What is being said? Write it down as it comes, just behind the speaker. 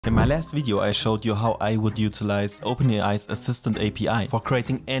In my last video I showed you how I would utilize OpenAI's Assistant API for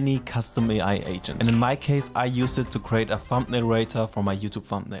creating any custom AI agent. And in my case I used it to create a thumbnail rater for my YouTube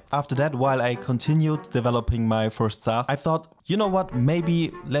thumbnail. After that, while I continued developing my first SaaS, I thought, you know what,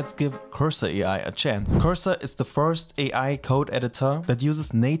 maybe let's give Cursor AI a chance. Cursor is the first AI code editor that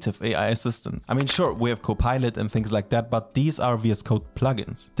uses native AI assistants. I mean, sure, we have Copilot and things like that, but these are VS Code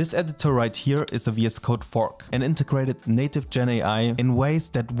plugins. This editor right here is a VS Code fork and integrated native Gen AI in ways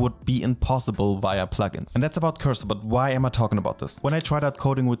that would be impossible via plugins. And that's about Cursor, but why am I talking about this? When I tried out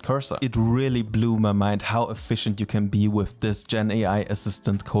coding with Cursor, it really blew my mind how efficient you can be with this Gen AI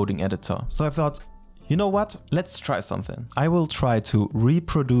assistant coding editor. So I thought, you know what? Let's try something. I will try to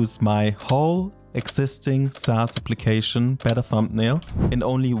reproduce my whole existing SaaS application better thumbnail in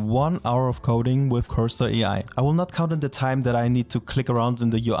only 1 hour of coding with Cursor AI. I will not count in the time that I need to click around in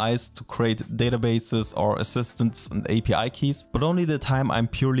the UIs to create databases or assistants and API keys, but only the time I'm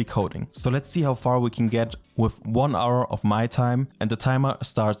purely coding. So let's see how far we can get with 1 hour of my time, and the timer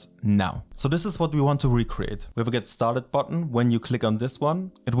starts now. So this is what we want to recreate. We have a get started button. When you click on this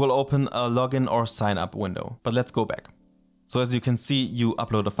one, it will open a login or sign up window. But let's go back. So as you can see, you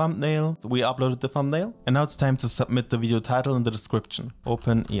upload a thumbnail. We uploaded the thumbnail, and now it's time to submit the video title and the description.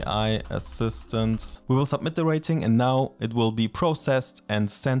 OpenAI Assistant. We will submit the rating, and now it will be processed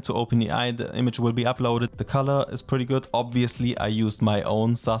and sent to OpenAI. The image will be uploaded. The color is pretty good. Obviously, I used my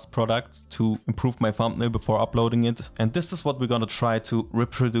own SaaS product to improve my thumbnail before uploading it. And this is what we're gonna try to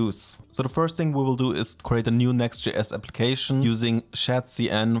reproduce. So the first thing we will do is create a new Next.js application using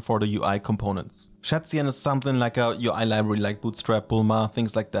ShadCN for the UI components. ShadCN is something like a UI library like Bootstrap, Bulma,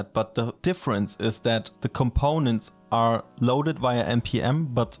 things like that. But the difference is that the components are loaded via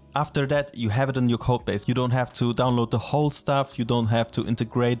NPM, but after that you have it in your code base. You don't have to download the whole stuff. You don't have to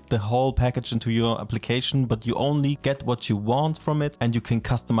integrate the whole package into your application, but you only get what you want from it, and you can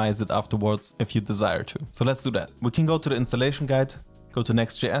customize it afterwards if you desire to. So let's do that. We can go to the installation guide, go to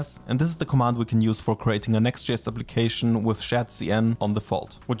Next.js, and this is the command we can use for creating a Next.js application with ShadCN on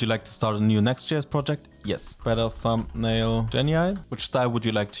default. Would you like to start a new Next.js project? Yes. Better thumbnail Gen. Which style would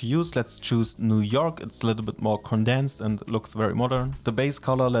you like to use? Let's choose New York. It's a little bit more condensed and looks very modern. The base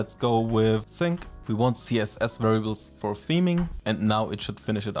color, let's go with Sync. We want CSS variables for theming, and now it should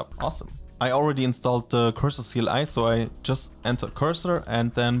finish it up. Awesome. I already installed the Cursor CLI, so I just enter Cursor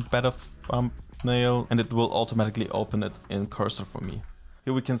and then better thumbnail, and it will automatically open it in Cursor for me.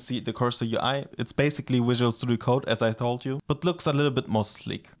 Here we can see the Cursor UI. It's basically Visual Studio Code, as I told you, but looks a little bit more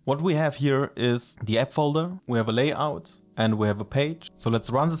sleek. What we have here is the app folder. We have a layout and we have a page. So let's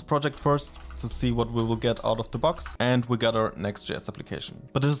run this project first to see what we will get out of the box. And we got our Next.js application.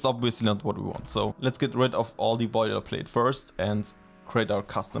 But this is obviously not what we want. So let's get rid of all the boilerplate first and create our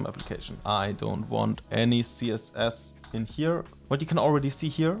custom application. I don't want any CSS in here. What you can already see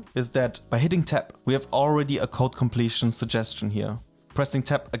here is that by hitting tab, we have already a code completion suggestion here. Pressing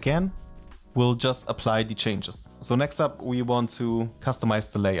tab again will just apply the changes. So next up, we want to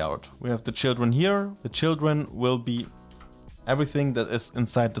customize the layout. We have the children here. The children will be everything that is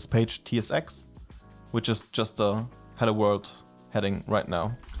inside this page TSX, which is just a hello world heading right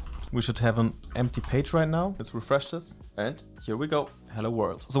now. We should have an empty page right now. Let's refresh this. And here we go. Hello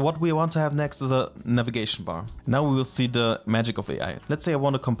world. So what we want to have next is a navigation bar. Now we will see the magic of AI. Let's say I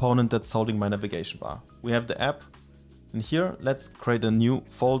want a component that's holding my navigation bar. We have the app. And here, let's create a new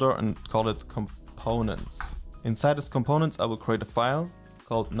folder and call it components. Inside this components, I will create a file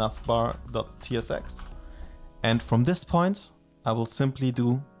called navbar.tsx. And from this point, I will simply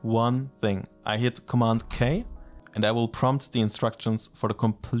do one thing. I hit Command K and I will prompt the instructions for the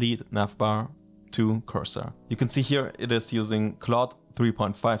complete navbar to Cursor. You can see here it is using Claude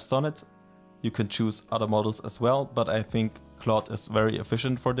 3.5 Sonnet. You can choose other models as well, but I think Claude is very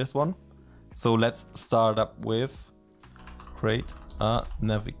efficient for this one. So let's start up with create a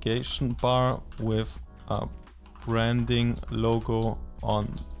navigation bar with a branding logo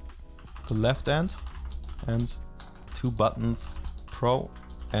on the left end and 2 buttons, Pro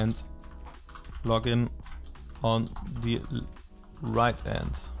and Login on the right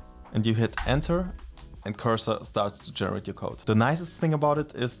end. And you hit enter and Cursor starts to generate your code. The nicest thing about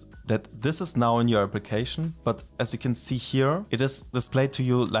it is that this is now in your application, but as you can see here, it is displayed to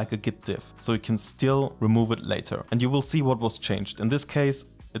you like a Git diff, so you can still remove it later. And you will see what was changed. In this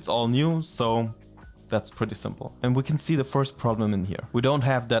case, it's all new, so That's pretty simple. And we can see the first problem in here. We don't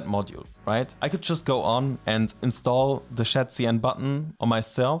have that module, right? I could just go on and install the chat.cn button on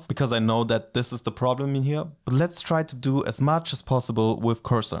myself because I know that this is the problem in here. But let's try to do as much as possible with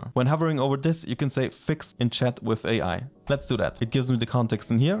cursor. When hovering over this, you can say fix in chat with AI. Let's do that. It gives me the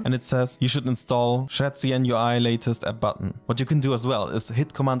context in here and it says you should install chat.cn UI latest app button. What you can do as well is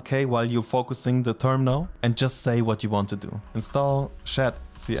hit Command K while you're focusing the terminal and just say what you want to do. Install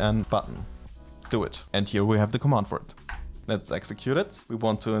chat.cn button. Do it. And here we have the command for it. Let's execute it. We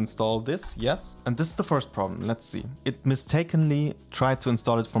want to install this, yes. And this is the first problem. Let's see. It mistakenly tried to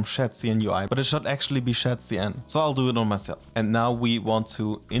install it from chat.cn UI, but it should actually be chat.cn. So I'll do it on myself. And now we want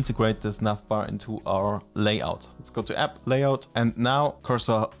to integrate this navbar into our layout. Let's go to app layout. And now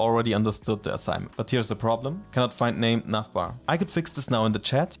cursor already understood the assignment. But here's the problem. Cannot find name navbar. I could fix this now in the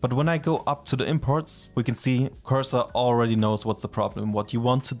chat, but when I go up to the imports, we can see cursor already knows what's the problem, what you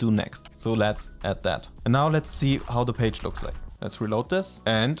want to do next. So let's add that. And now let's see how the page looks like. Let's reload this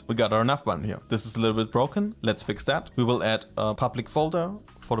and we got our nav button here. This is a little bit broken. Let's fix that. We will add a public folder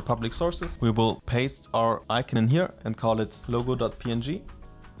for the public sources. We will paste our icon in here and call it logo.png.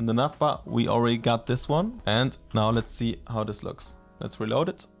 In the navbar, we already got this one. And now let's see how this looks. Let's reload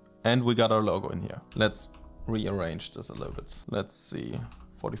it. And we got our logo in here. Let's rearrange this a little bit. Let's see.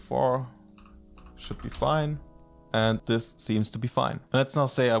 44 should be fine. And this seems to be fine. Let's now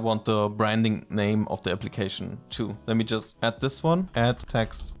say I want the branding name of the application too. Let me just add this one. Add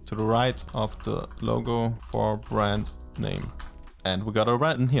text to the right of the logo for brand name. And we got our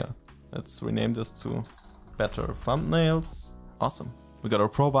brand in here. Let's rename this to Better Thumbnails. Awesome. We got our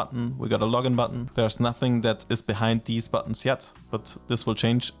pro button. We got a login button. There's nothing that is behind these buttons yet, but this will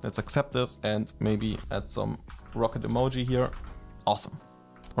change. Let's accept this and maybe add some rocket emoji here. Awesome.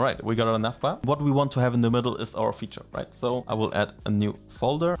 All right, we got our navbar. What we want to have in the middle is our feature, right? So I will add a new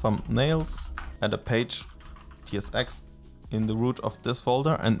folder, thumbnails, add a page, tsx in the root of this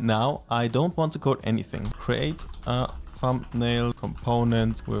folder. And now I don't want to code anything. Create a thumbnail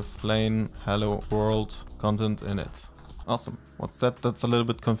component with plain hello world content in it. Awesome. What's that? That's a little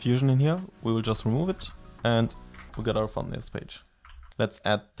bit confusion in here. We will just remove it and we got our thumbnails page. Let's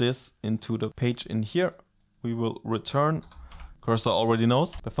add this into the page in here. We will return. Cursor already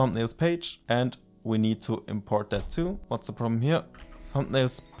knows the thumbnails page and we need to import that too. What's the problem here?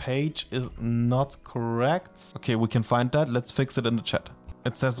 Thumbnails page is not correct. Okay, we can find that. Let's fix it in the chat.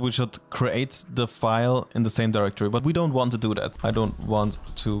 It says we should create the file in the same directory, but we don't want to do that. I don't want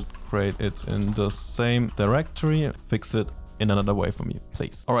to create it in the same directory. Fix it in another way for me,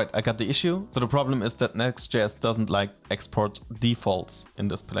 please. All right, I got the issue. So the problem is that Next.js doesn't like export defaults in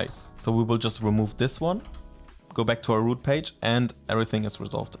this place. So we will just remove this one. Go back to our root page and everything is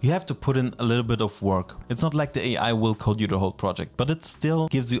resolved. You have to put in a little bit of work. It's not like the AI will code you the whole project, but it still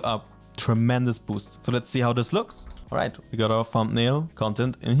gives you a tremendous boost. So let's see how this looks. All right, we got our thumbnail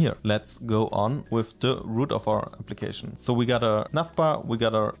content in here. Let's go on with the root of our application. So we got our navbar, we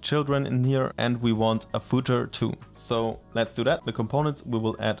got our children in here, and we want a footer too. So let's do that. The components, we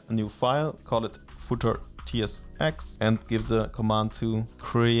will add a new file, call it footer tsx and give the command to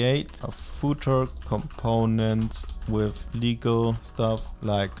create a footer component with legal stuff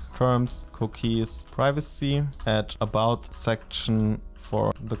like terms, cookies, privacy, add about section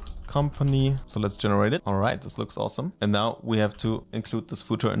for the company. So let's generate it. All right, this looks awesome. And now we have to include this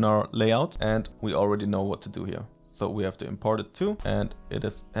footer in our layout and we already know what to do here. So we have to import it too, and it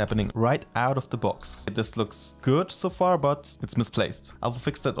is happening right out of the box. This looks good so far, but it's misplaced. I will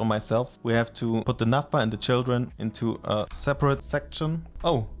fix that on myself. We have to put the navbar and the children into a separate section.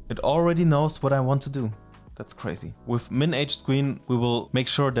 Oh, it already knows what I want to do. That's crazy. With min age screen, we will make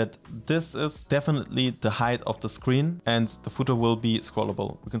sure that this is definitely the height of the screen and the footer will be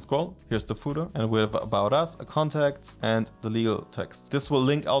scrollable. We can scroll. Here's the footer and we have about us, a contact and the legal text. This will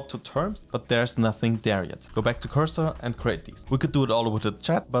link out to terms, but there's nothing there yet. Go back to cursor and create these. We could do it all with the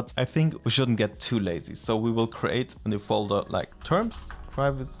chat, but I think we shouldn't get too lazy. So we will create a new folder like terms,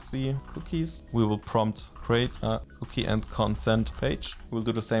 privacy, cookies. We will prompt create a cookie and consent page. We'll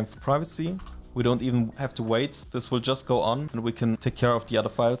do the same for privacy. We don't even have to wait. This will just go on and we can take care of the other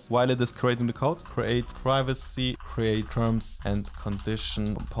files while it is creating the code. Create privacy, create terms and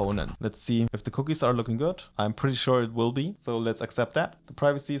condition component. Let's see if the cookies are looking good. I'm pretty sure it will be. So let's accept that. The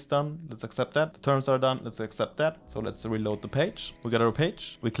privacy is done. Let's accept that. The terms are done. Let's accept that. So let's reload the page. We got our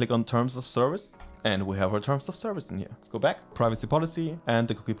page. We click on terms of service and we have our terms of service in here. Let's go back. Privacy policy and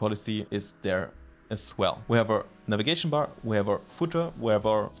the cookie policy is there as well. We have our navigation bar, we have our footer, we have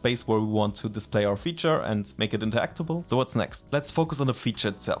our space where we want to display our feature and make it interactable. So what's next? Let's focus on the feature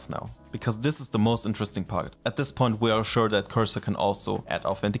itself now, because this is the most interesting part. At this point, we are sure that cursor can also add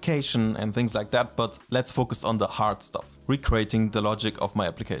authentication and things like that, but let's focus on the hard stuff. Recreating the logic of my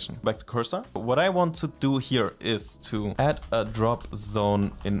application. Back to cursor. What I want to do here is to add a drop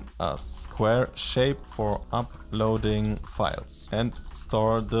zone in a square shape for uploading files and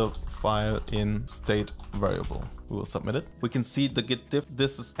store the file in state variable. We will submit it. We can see the git diff.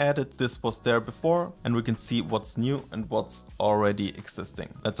 This is added, this was there before, and we can see what's new and what's already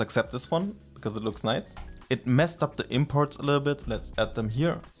existing. Let's accept this one because it looks nice. It messed up the imports a little bit. Let's add them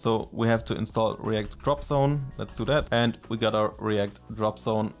here. So we have to install React drop zone. Let's do that. And we got our React drop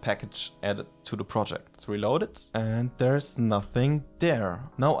zone package added to the project. Let's reload it. And there's nothing there.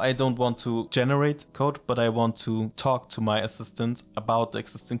 Now I don't want to generate code, but I want to talk to my assistant about the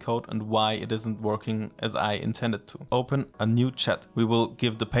existing code and why it isn't working as I intended to. Open a new chat. We will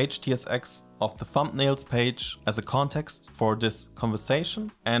give the page TSX of the thumbnails page as a context for this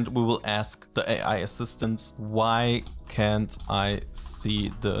conversation, and we will ask the AI assistant, why can't I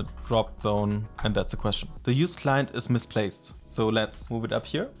see the drop zone? And that's a question. The use client is misplaced, so let's move it up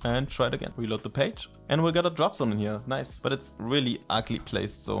here and try it again. Reload the page and we got a drop zone in here. Nice, but it's really ugly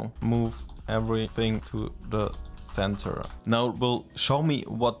placed, so move everything to the center. Now it will show me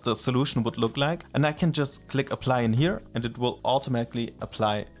what the solution would look like, and I can just click apply in here and it will automatically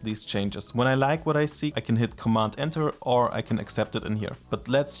apply these changes. When I like what I see, I can hit Command Enter or I can accept it in here. But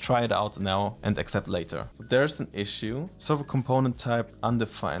let's try it out now and accept later. So there's an issue. Server component type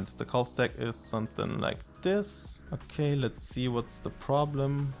undefined. The call stack is something like this. Okay, let's see what's the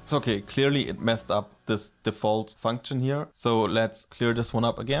problem. So okay, clearly it messed up this default function here. So let's clear this one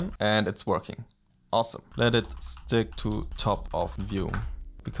up again and it's working. Awesome. Let it stick to top of view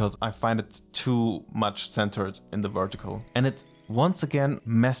because I find it too much centered in the vertical. And it once again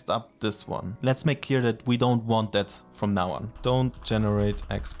messed up this one. Let's make clear that we don't want that from now on. Don't generate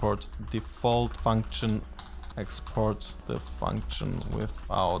export default function. Export the function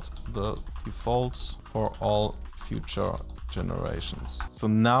without the defaults for all future generations. So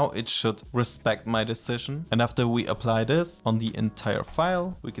now it should respect my decision. And after we apply this on the entire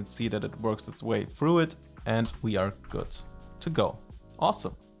file, we can see that it works its way through it and we are good to go.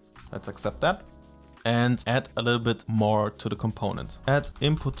 Awesome. Let's accept that and add a little bit more to the component. Add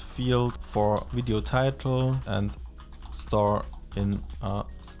input field for video title and store in a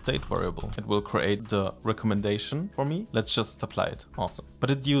state variable. It will create the recommendation for me. Let's just apply it. Awesome. But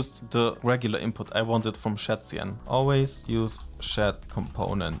it used the regular input. I want it from ShadCN. Always use Shad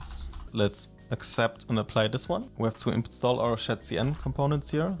components. Let's accept and apply this one. We have to install our ShadCN components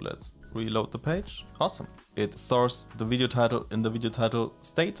here. Let's reload the page. Awesome. It stores the video title in the video title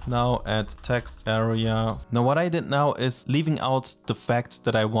state. Now add text area. Now what I did now is leaving out the fact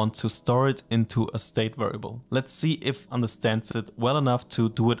that I want to store it into a state variable. Let's see if it understands it well enough to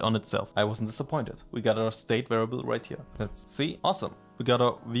do it on itself. I wasn't disappointed. We got our state variable right here. Let's see. Awesome. We got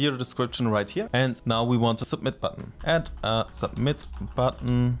a video description right here. And now we want a submit button. Add a submit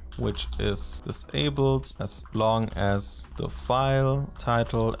button, which is disabled as long as the file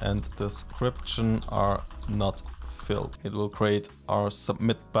title and description are not filled. It will create our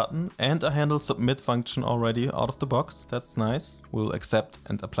submit button and a handle submit function already out of the box. That's nice. We'll accept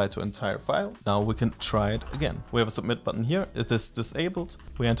and apply to entire file. Now we can try it again. We have a submit button here. It is disabled.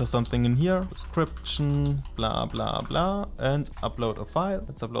 We enter something in here, description, blah, blah, blah, and upload a file.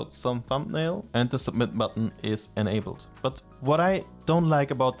 Let's upload some thumbnail and the submit button is enabled. But what I don't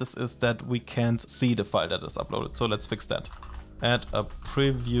like about this is that we can't see the file that is uploaded. So let's fix that. Add a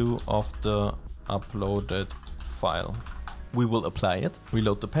preview of the uploaded file. We will apply it,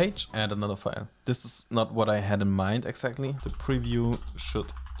 reload the page, add another file. This is not what I had in mind exactly. The preview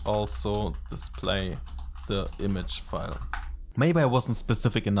should also display the image file. Maybe I wasn't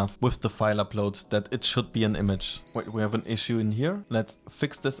specific enough with the file upload that it should be an image. Wait, we have an issue in here. Let's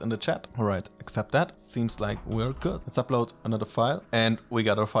fix this in the chat. All right, accept that. Seems like we're good. Let's upload another file and we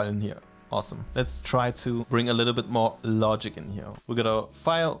got our file in here. Awesome. Let's try to bring a little bit more logic in here. We got our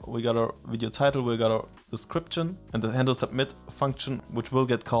file, we got our video title, we got our description and the handle submit function, which will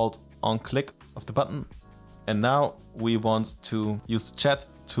get called on click of the button. And now we want to use the chat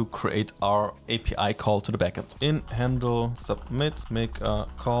to create our API call to the backend. In handle submit, make a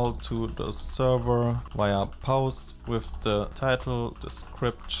call to the server via post with the title,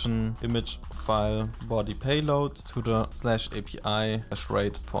 description, image, file, body, payload to the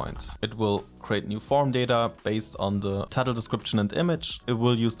 /API/rate point. It will create new form data based on the title, description, and image. It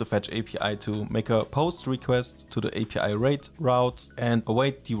will use the fetch API to make a post request to the API rate route and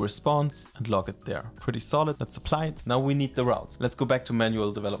await the response and log it there. Pretty solid. Let's apply it. Now we need the route. Let's go back to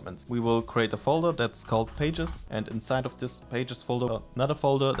manual development. We will create a folder that's called pages, and inside of this pages folder, another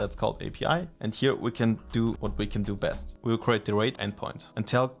folder that's called API. And here we can do what we can do best. We will create the rate endpoint and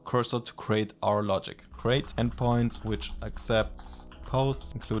tell cursor to create our logic. Create endpoint which accepts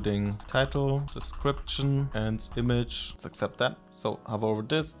posts, including title, description, and image. Let's accept that. So hover over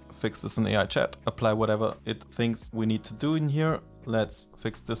this, fix this in AI chat, apply whatever it thinks we need to do in here. Let's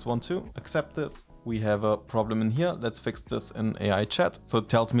fix this one too. Accept this. We have a problem in here. Let's fix this in AI chat. So it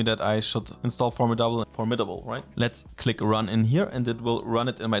tells me that I should install Formidable, right? Let's click run in here and it will run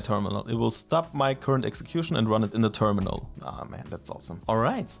it in my terminal. It will stop my current execution and run it in the terminal. Ah man, that's awesome. All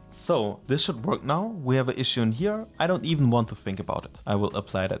right, so this should work now. We have an issue in here. I don't even want to think about it. I will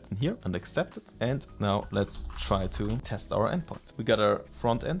apply that in here and accept it. And now let's try to test our endpoint. We got our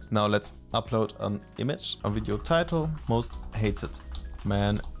front end. Now let's upload an image, a video title, most hated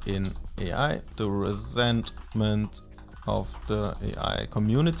man in AI, the resentment of the AI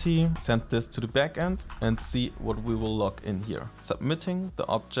community. Send this to the backend and see what we will log in here. Submitting the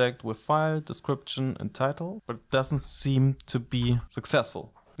object with file, description, and title, but it doesn't seem to be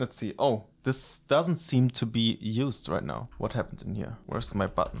successful. Let's see. Oh, this doesn't seem to be used right now. What happened in here? Where's my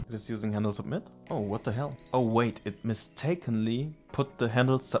button? It is using handle submit. Oh, what the hell? Oh wait, it mistakenly put the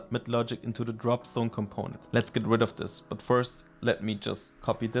handle submit logic into the drop zone component. Let's get rid of this. But first, let me just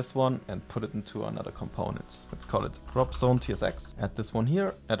copy this one and put it into another component. Let's call it drop zone TSX. Add this one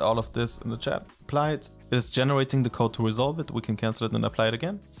here. Add all of this in the chat. Apply it. It is generating the code to resolve it. We can cancel it and apply it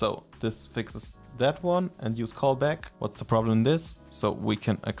again. So this fixes that one and use callback. What's the problem in this? So we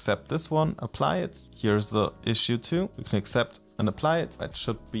can accept this one, apply it. Here's the issue too. We can accept and apply it. That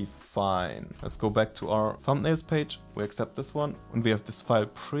should be fine. Let's go back to our thumbnails page. We accept this one. And we have this file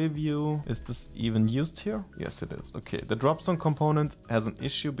preview. Is this even used here? Yes, it is. Okay, the drop zone component has an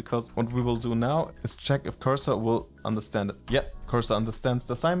issue because what we will do now is check if cursor will understand it. Yeah, cursor understands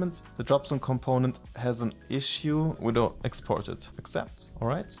the assignment. The drop zone component has an issue. We don't export it. Accept. All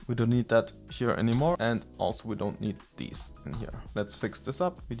right. We don't need that here anymore. And also we don't need these in here. Let's fix this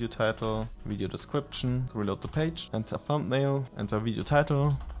up. Video title, video description. Let's reload the page. Enter thumbnail, enter video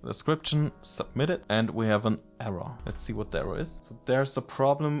title, description, submit it. And we have an error. Let's see what the error is. So there's a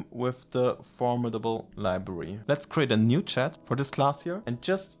problem with the Formidable library. Let's create a new chat for this class here and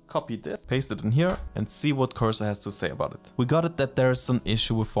just copy this, paste it in here and see what cursor has to say about it. We got it that there's an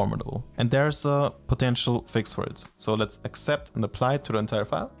issue with Formidable and there's a potential fix for it. So let's accept and apply it to the entire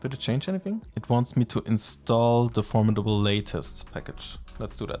file. Did it change anything? It wants me to install the Formidable latest package.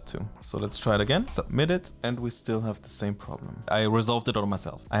 Let's do that too. So let's try it again, submit it, and we still have the same problem. I resolved it on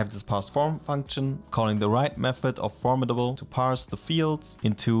myself. I have this parse form function calling the right method of Formidable to parse the fields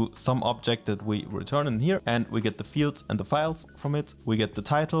into some object that we return in here, and we get the fields and the files from it. We get the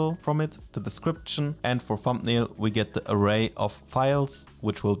title from it, the description, and for thumbnail we get the array of files,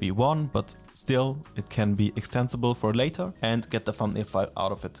 which will be one, but still, it can be extensible for later, and get the thumbnail file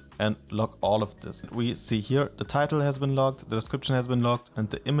out of it and log all of this. We see here the title has been logged, the description has been logged, and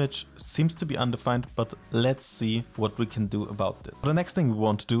the image seems to be undefined, but let's see what we can do about this. So the next thing we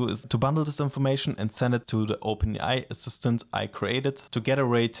want to do is to bundle this information and send it to the OpenAI assistant I created to get a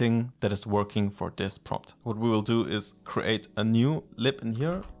rating that is working for this prompt. What we will do is create a new lib in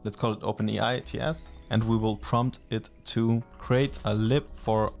here. Let's call it OpenAI TS. And we will prompt it to create a lib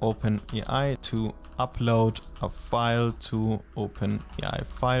for OpenAI to upload a file to OpenAI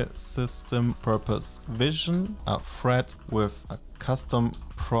file system purpose vision, a thread with a custom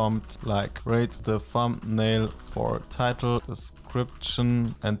prompt like rate the thumbnail for title,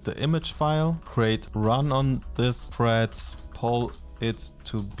 description, and the image file. Create run on this thread, poll it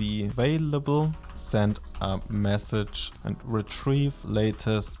to be available, send a message and retrieve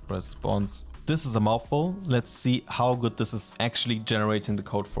latest response. This is a mouthful. Let's see how good this is actually generating the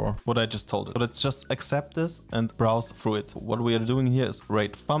code for what I just told it. So let's just accept this and browse through it. What we are doing here is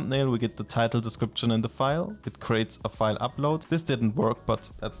rate thumbnail. We get the title, description, and the file. It creates a file upload. This didn't work,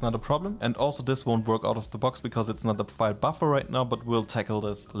 but that's not a problem. And also this won't work out of the box because it's not a file buffer right now, but we'll tackle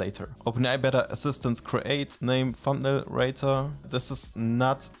this later. OpenAI beta assistants create name thumbnail rater. This is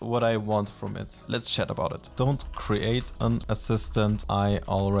not what I want from it. Let's chat about it. Don't create an assistant. I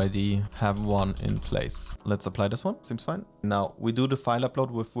already have one one in place. Let's apply this one. Seems fine. Now we do the file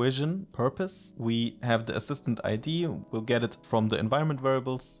upload with vision purpose. We have the assistant ID. We'll get it from the environment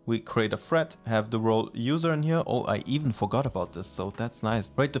variables. We create a thread, have the role user in here. Oh, I even forgot about this, so that's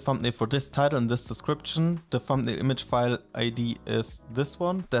nice. Rate the thumbnail for this title and this description. The thumbnail image file ID is this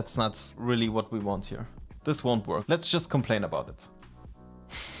one. That's not really what we want here. This won't work. Let's just complain about it.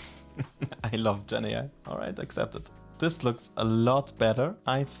 I love Gen AI. All right, accepted. This looks a lot better.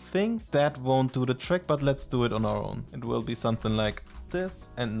 I think that won't do the trick, but let's do it on our own. It will be something like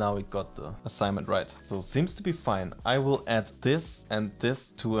this, and now we got the assignment right. So seems to be fine. I will add this and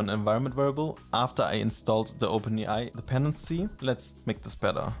this to an environment variable after I installed the OpenAI dependency. Let's make this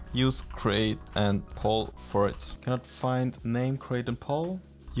better. Use create and poll for it. Cannot find name create and poll.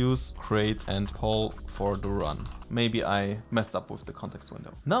 Use create and poll for the run. Maybe I messed up with the context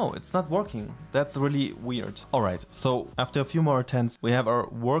window. No, it's not working. That's really weird. All right, so after a few more attempts, we have our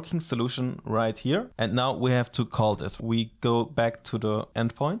working solution right here. And now we have to call this. We go back to the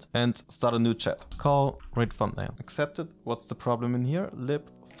endpoint and start a new chat. Call rate thumbnail. Accepted. What's the problem in here? Lib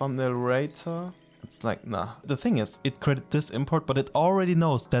thumbnail rater. It's like, nah. The thing is, it created this import, but it already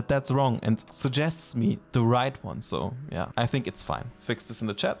knows that that's wrong and suggests me the right one. So yeah, I think it's fine. Fix this in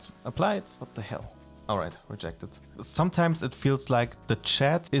the chat, apply it. What the hell? All right, rejected. Sometimes it feels like the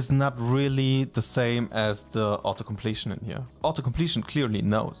chat is not really the same as the autocompletion in here. Autocompletion clearly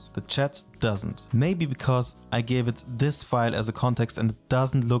knows. The chat doesn't. Maybe because I gave it this file as a context and it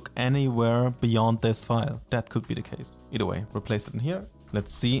doesn't look anywhere beyond this file. That could be the case. Either way, replace it in here.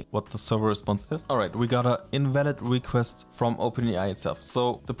 Let's see what the server response is. All right, we got an invalid request from OpenAI itself.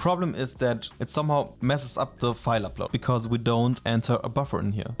 So the problem is that it somehow messes up the file upload because we don't enter a buffer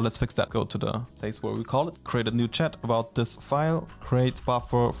in here. So let's fix that. Go to the place where we call it, create a new chat about this file, create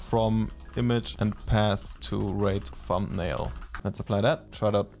buffer from image and pass to rate thumbnail. Let's apply that.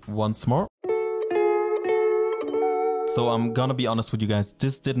 Try that once more. So I'm gonna be honest with you guys,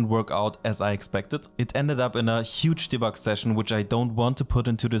 this didn't work out as I expected. It ended up in a huge debug session, which I don't want to put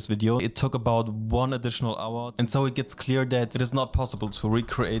into this video. It took about 1 additional hour. And so it gets clear that it is not possible to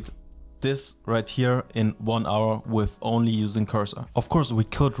recreate this right here in 1 hour with only using cursor. Of course, we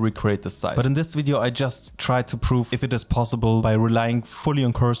could recreate this site, but in this video, I just tried to prove if it is possible by relying fully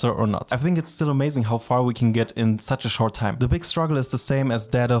on cursor or not. I think it's still amazing how far we can get in such a short time. The big struggle is the same as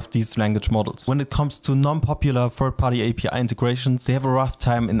that of these language models. When it comes to non-popular third-party API integrations, they have a rough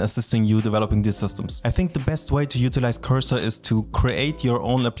time in assisting you developing these systems. I think the best way to utilize cursor is to create your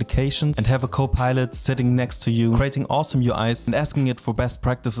own applications and have a co-pilot sitting next to you, creating awesome UIs and asking it for best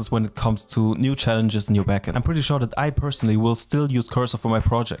practices when it comes to new challenges in your backend. I'm pretty sure that I personally will still use cursor for my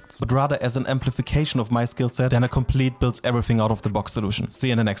projects, but rather as an amplification of my skill set than a complete builds everything out of the box solution. See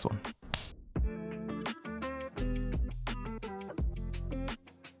you in the next one.